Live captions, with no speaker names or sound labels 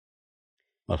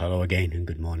Well, hello again and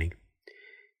good morning.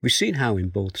 We've seen how in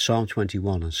both Psalm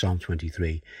 21 and Psalm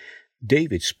 23,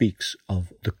 David speaks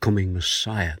of the coming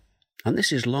Messiah, and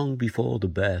this is long before the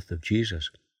birth of Jesus.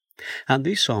 And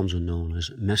these psalms are known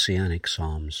as messianic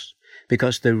psalms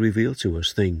because they reveal to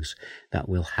us things that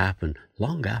will happen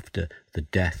long after the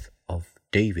death of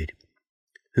David,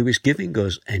 who is giving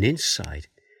us an insight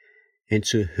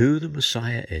into who the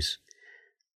Messiah is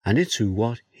and into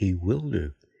what he will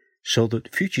do, so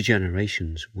that future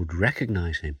generations would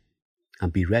recognize him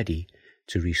and be ready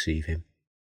to receive him.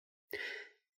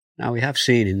 Now, we have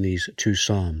seen in these two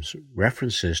psalms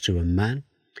references to a man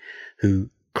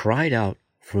who cried out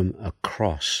from a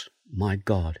cross, "My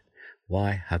God,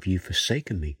 why have you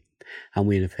forsaken me?" And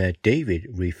we have heard David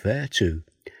refer to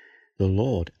the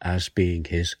Lord as being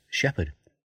his shepherd,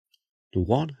 the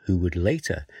one who would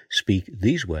later speak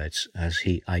these words as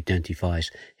he identifies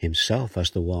himself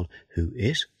as the one who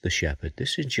is the shepherd.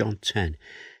 This is John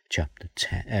chapter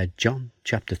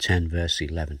 10, verse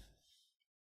 11.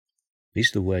 These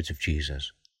are the words of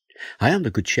Jesus. "I am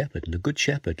the good shepherd, and the good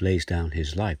shepherd lays down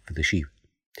his life for the sheep."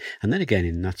 And then again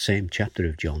in that same chapter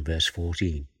of John, verse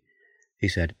 14, he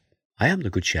said, "I am the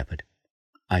good shepherd.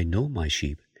 I know my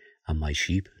sheep, and my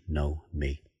sheep know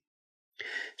me."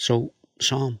 So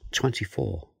Psalm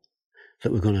 24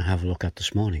 that we're going to have a look at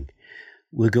this morning,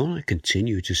 we're going to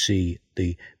continue to see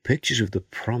the pictures of the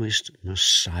promised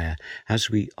Messiah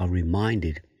as we are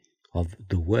reminded of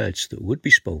the words that would be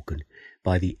spoken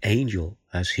by the angel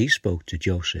as he spoke to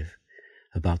Joseph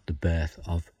about the birth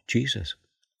of Jesus.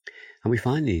 And we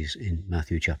find these in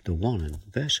Matthew chapter 1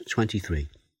 and verse 23.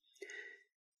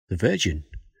 "The virgin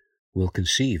will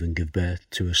conceive and give birth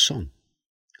to a son,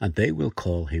 and they will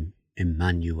call him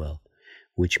Emmanuel,"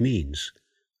 which means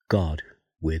God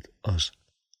with us.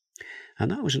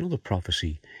 And that was another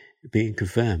prophecy being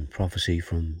confirmed, prophecy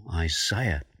from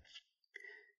Isaiah.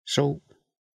 So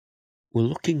we're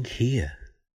looking here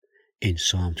in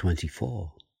Psalm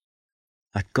 24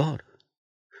 at God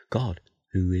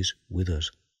who is with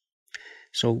us.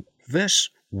 So verse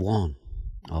 1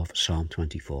 of Psalm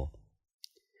 24,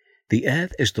 "The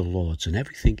earth is the Lord's and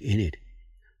everything in it,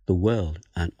 the world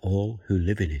and all who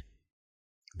live in it."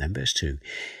 Then verse 2,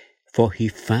 "For he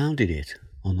founded it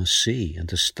on the sea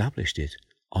and established it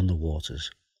on the waters."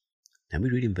 Then we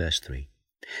read in verse 3,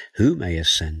 "Who may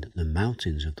ascend the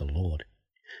mountains of the Lord?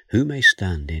 Who may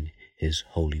stand in his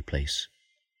holy place?"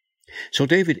 So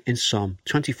David in Psalm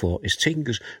 24 is taking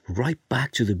us right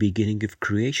back to the beginning of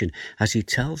creation as he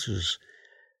tells us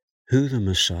who the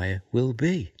Messiah will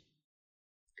be.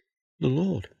 The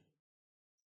Lord.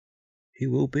 He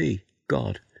will be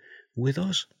God with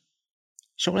us.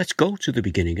 So let's go to the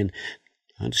beginning, and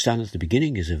I understand that the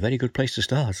beginning is a very good place to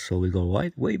start. So we'll go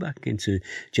way back into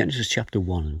Genesis chapter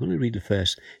 1. I'm going to read the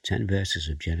first 10 verses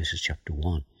of Genesis chapter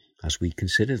 1 as we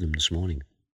consider them this morning.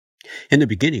 "In the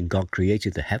beginning, God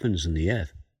created the heavens and the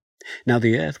earth. Now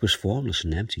the earth was formless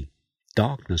and empty.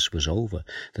 Darkness was over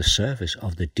the surface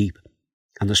of the deep,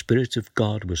 and the Spirit of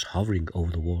God was hovering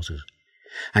over the waters.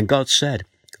 And God said,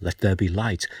 'Let there be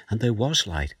light,' and there was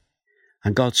light.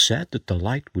 And God said that the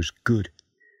light was good.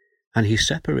 And he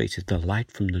separated the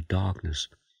light from the darkness.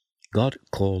 God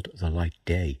called the light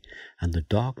day, and the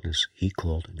darkness he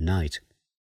called night.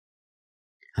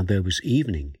 And there was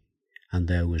evening, and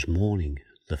there was morning,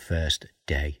 the first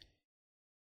day."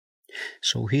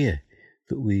 So here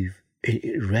that we've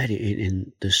read it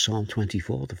in the Psalm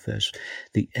 24, the first,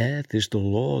 "The earth is the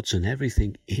Lord's and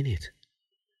everything in it,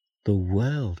 the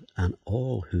world and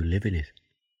all who live in it."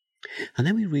 And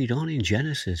then we read on in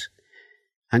Genesis,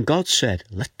 "And God said,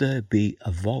 'Let there be a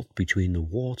vault between the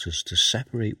waters to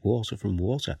separate water from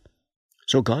water.'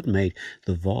 So God made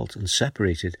the vault and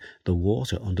separated the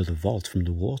water under the vault from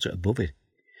the water above it.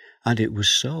 And it was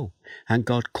so. And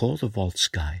God called the vault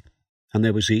sky. And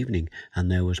there was evening, and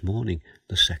there was morning,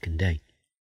 the second day."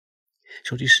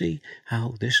 So do you see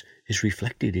how this is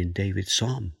reflected in David's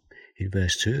psalm, in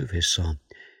verse 2 of his psalm?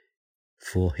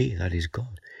 "For he," that is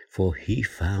God, "for he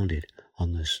founded it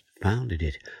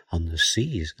on the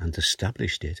seas and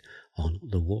established it on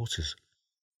the waters."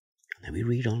 And then we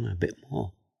read on a bit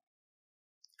more.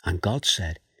 "And God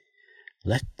said,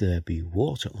 'Let there be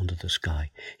water under the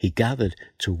sky.' He gathered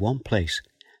to one place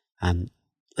and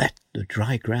let the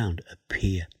dry ground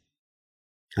appear.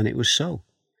 And it was so.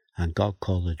 And God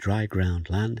called the dry ground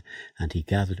land, and he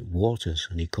gathered waters,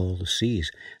 and he called the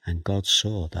seas, and God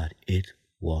saw that it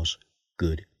was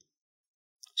good."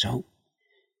 So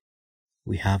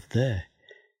we have there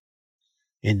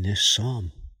in this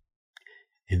psalm,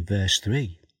 in verse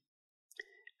 3,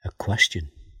 a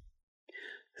question.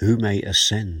 "Who may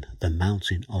ascend the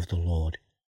mountain of the Lord?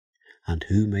 and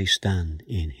who may stand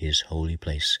in his holy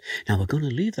place. Now we're going to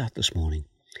leave that this morning,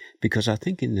 because I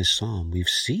think in this psalm we've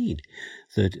seen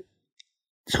that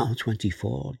Psalm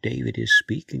 24, David is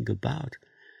speaking about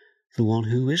the one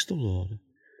who is the Lord,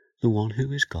 the one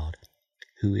who is God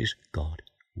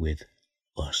with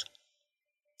us.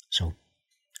 So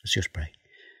let's just pray.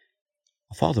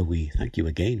 Father, we thank you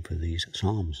again for these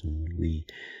psalms, and we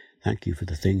thank you for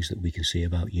the things that we can see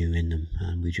about you in them,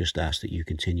 and we just ask that you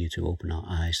continue to open our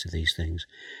eyes to these things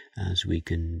as we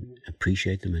can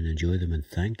appreciate them and enjoy them, and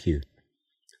thank you.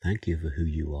 Thank you for who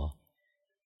you are.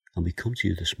 And we come to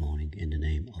you this morning in the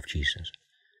name of Jesus.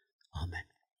 Amen.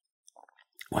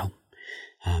 Well,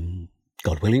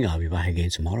 God willing, I'll be back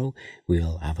again tomorrow.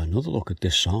 We'll have another look at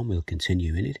this psalm. We'll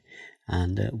continue in it,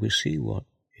 and we'll see what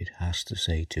it has to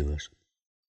say to us.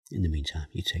 In the meantime,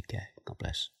 you take care. God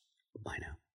bless. Bye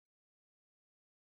now.